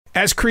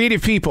As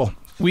creative people,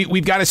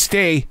 we've got to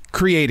stay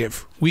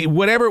creative.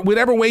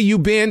 Whatever way you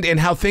bend and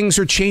how things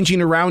are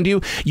changing around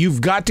you,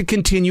 you've got to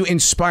continue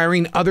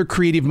inspiring other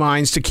creative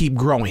minds to keep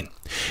growing.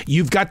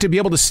 You've got to be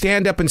able to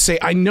stand up and say,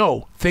 I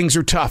know things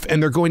are tough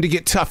and they're going to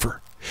get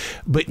tougher.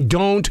 But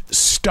don't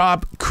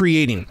stop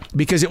creating,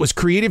 because it was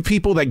creative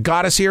people that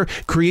got us here.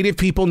 Creative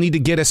people need to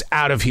get us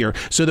out of here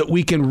so that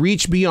we can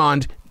reach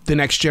beyond the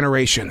next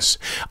generations.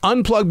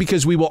 Unplugged,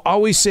 because we will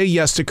always say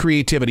yes to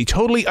creativity.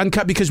 Totally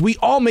uncut, because we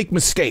all make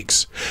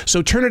mistakes.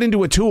 So turn it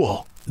into a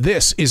tool.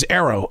 This is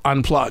Arroe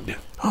Unplugged.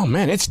 Oh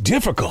man, it's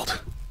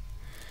difficult.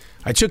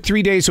 I took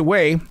 3 days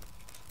away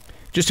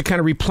just to kind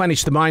of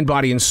replenish the mind,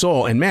 body, and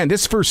soul. And man,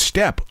 this first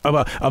step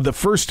of the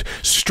first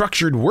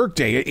structured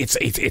workday,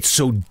 it's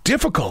so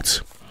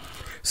difficult.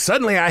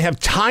 Suddenly I have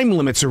time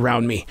limits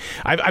around me.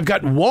 I've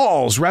got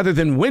walls rather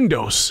than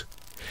windows.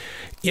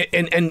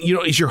 And you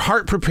know, is your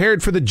heart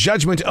prepared for the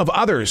judgment of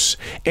others?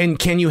 And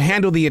can you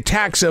handle the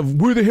attacks of,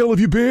 where the hell have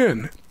you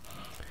been?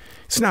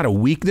 It's not a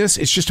weakness,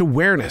 it's just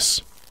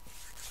awareness.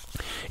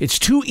 It's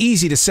too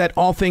easy to set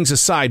all things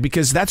aside,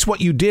 because that's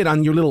what you did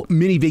on your little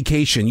mini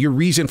vacation, your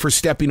reason for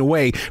stepping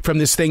away from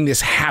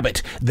this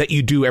habit that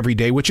you do every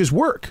day, which is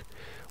work.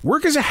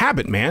 Work is a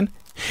habit, man.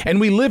 And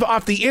we live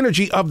off the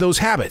energy of those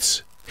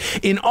habits.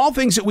 In all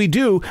things that we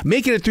do,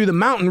 making it through the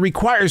mountain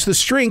requires the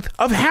strength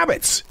of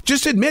habits.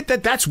 Just admit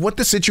that that's what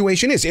the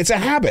situation is. It's a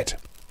habit.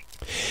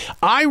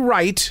 I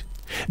write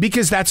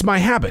because that's my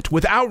habit.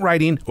 Without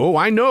writing,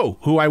 I know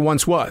who I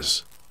once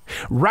was.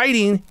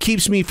 Writing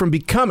keeps me from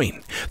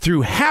becoming.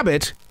 Through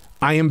habit,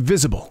 I am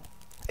visible.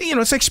 You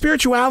know, it's like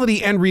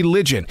spirituality and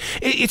religion.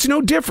 It's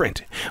no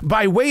different.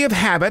 By way of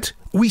habit,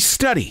 we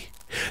study.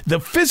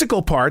 The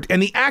physical part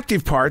and the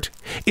active part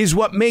is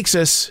what makes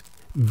us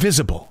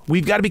visible.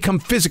 We've got to become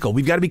physical.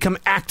 We've got to become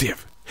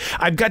active.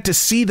 I've got to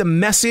see the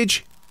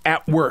message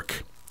at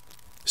work.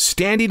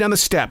 Standing on the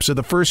steps of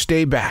the first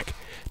day back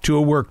to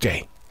a work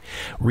day.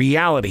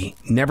 Reality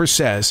never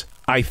says,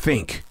 I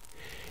think.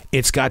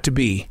 It's got to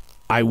be,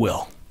 I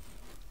will.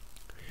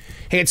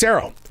 Hey, it's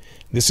Arroe.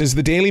 This is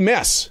the Daily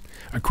Mess,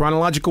 a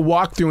chronological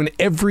walk through an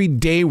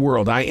everyday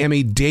world. I am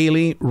a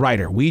daily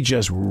writer. We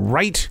just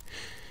write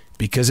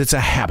because it's a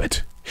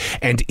habit.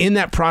 And in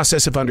that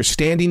process of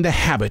understanding the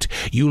habit,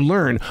 you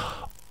learn,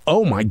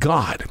 oh my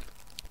God,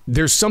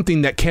 there's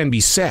something that can be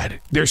said.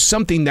 There's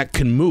something that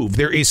can move.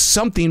 There is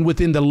something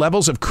within the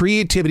levels of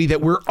creativity that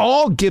we're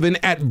all given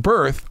at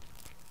birth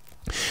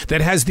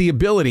that has the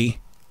ability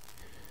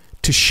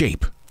to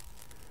shape,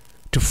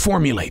 to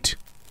formulate,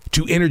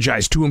 to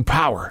energize, to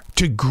empower,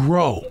 to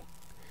grow.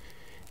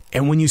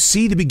 And when you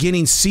see the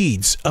beginning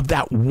seeds of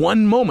that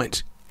one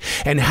moment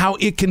and how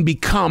it can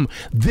become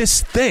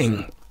this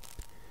thing,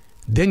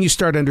 then you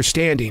start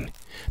understanding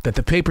that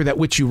the paper that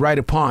which you write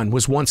upon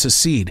was once a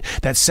seed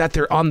that sat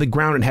there on the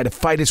ground and had to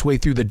fight its way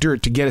through the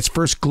dirt to get its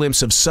first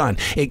glimpse of sun.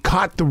 It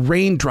caught the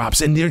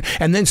raindrops and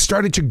then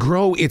started to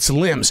grow its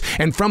limbs.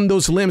 And from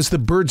those limbs, the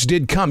birds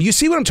did come. You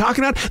see what I'm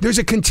talking about? There's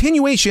a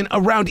continuation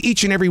around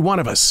each and every one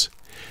of us.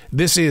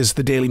 This is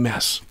the Daily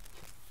Mess.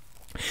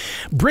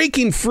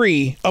 Breaking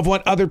free of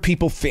what other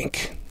people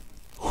think.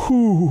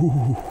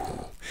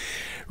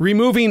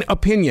 Removing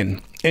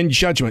opinion and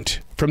judgment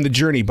from the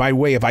journey by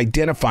way of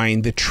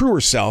identifying the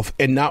truer self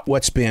and not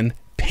what's been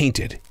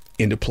painted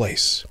into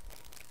place.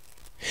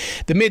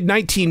 The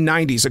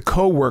mid-1990s, a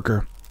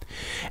co-worker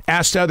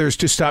asked others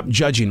to stop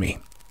judging me.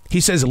 He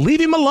says,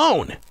 leave him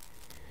alone.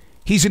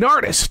 He's an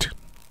artist.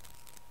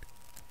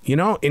 You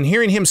know, in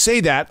hearing him say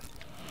that,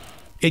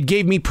 it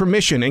gave me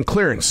permission and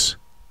clearance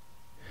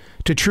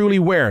to truly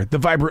wear the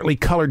vibrantly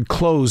colored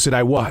clothes that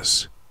I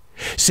was,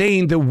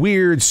 saying the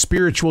weird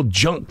spiritual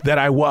junk that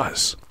I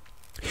was,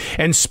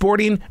 and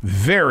sporting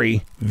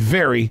very,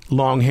 very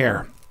long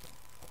hair.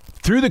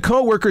 Through the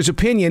co-worker's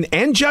opinion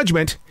and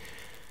judgment,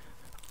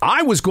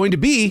 I was going to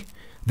be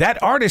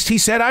that artist he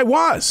said I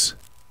was.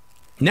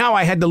 Now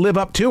I had to live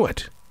up to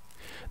it.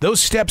 Those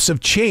steps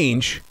of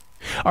change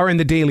are in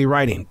the daily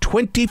writing.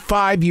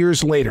 25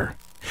 years later,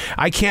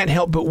 I can't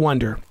help but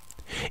wonder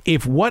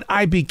if what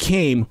I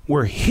became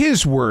were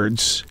his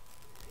words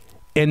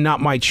and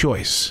not my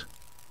choice.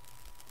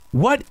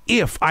 What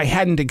if I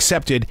hadn't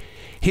accepted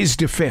his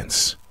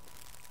defense?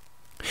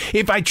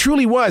 If I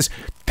truly was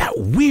that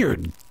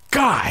weird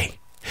guy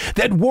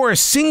that wore a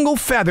single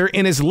feather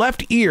in his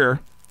left ear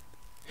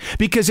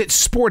because it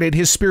sported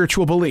his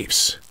spiritual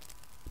beliefs.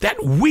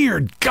 That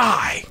weird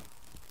guy.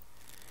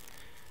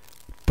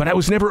 But I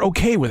was never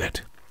okay with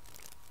it.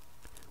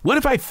 What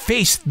if I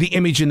faced the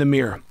image in the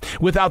mirror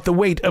without the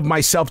weight of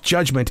my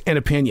self-judgment and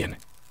opinion?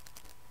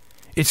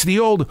 It's the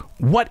old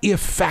what if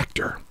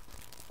factor.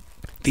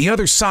 The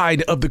other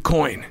side of the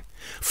coin.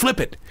 Flip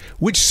it.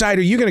 Which side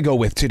are you going to go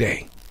with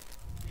today?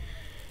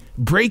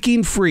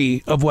 Breaking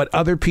free of what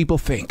other people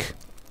think.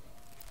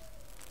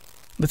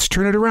 Let's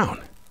turn it around.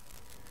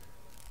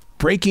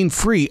 Breaking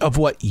free of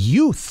what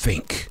you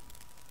think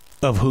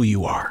of who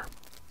you are.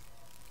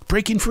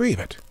 Breaking free of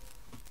it.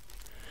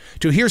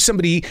 To hear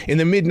somebody in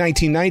the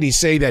mid-1990s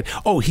say that,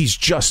 oh, he's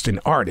just an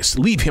artist,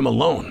 leave him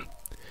alone.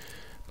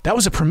 That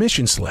was a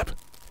permission slip.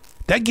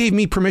 That gave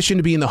me permission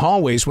to be in the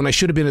hallways when I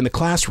should have been in the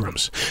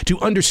classrooms, to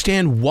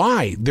understand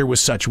why there was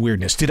such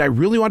weirdness. Did I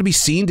really want to be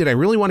seen? Did I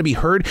really want to be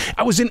heard?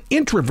 I was an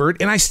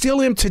introvert, and I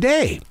still am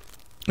today,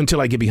 until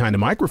I get behind a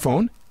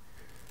microphone.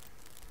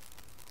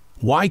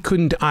 Why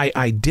couldn't I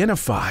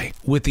identify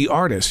with the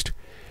artist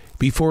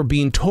before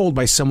being told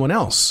by someone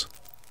else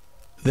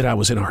that I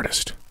was an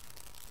artist?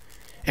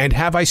 And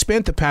have I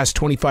spent the past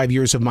 25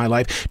 years of my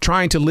life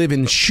trying to live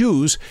in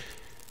shoes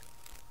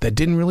that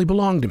didn't really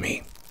belong to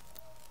me?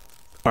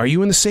 Are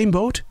you in the same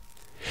boat?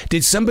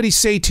 Did somebody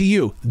say to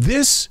you,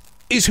 this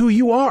is who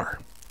you are.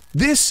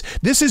 This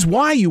is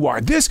why you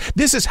are. This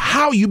is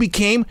how you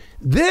became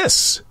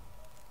this.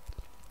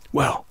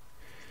 Well,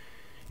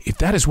 if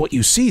that is what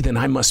you see, then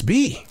I must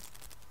be.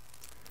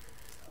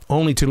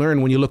 Only to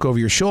learn when you look over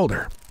your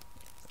shoulder,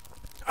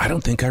 I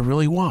don't think I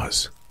really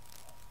was.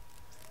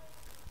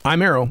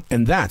 I'm Arroe,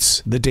 and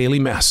that's the Daily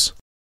Mess.